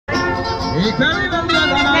¡Y que viva el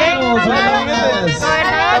Ganaderos!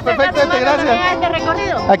 Perfecto, gracias. Este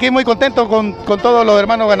recorrido. Aquí muy contento con todos los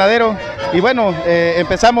hermanos ganaderos y bueno,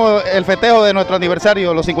 empezamos el festejo de nuestro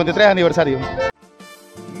aniversario, los 53 aniversarios.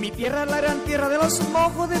 Mi tierra es la gran tierra de los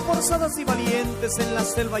mojos, de forzadas y valientes en la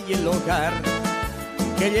selva y el hogar,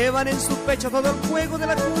 que llevan en su pecho todo el fuego de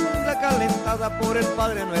la jungla calentada por el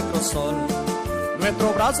Padre nuestro Sol.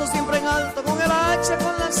 Nuestro brazo siempre en alto, con el hacha,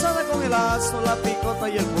 con la azada, con el azo, la picota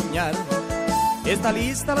y el puñal. Está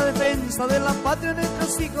lista la defensa de la patria,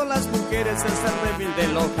 nuestros hijos, las mujeres, el ser débil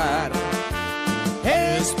del hogar.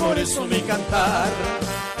 Es por eso mi cantar.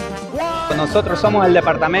 Nosotros somos el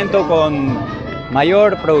departamento con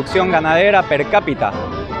mayor producción ganadera per cápita,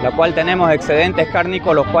 la cual tenemos excedentes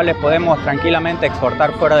cárnicos, los cuales podemos tranquilamente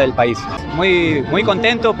exportar fuera del país. Muy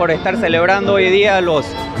contento por estar celebrando hoy día los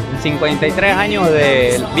 53 años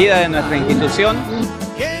de vida de nuestra institución.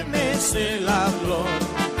 Que me la flor,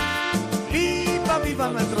 viva, viva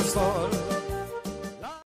nuestro sol.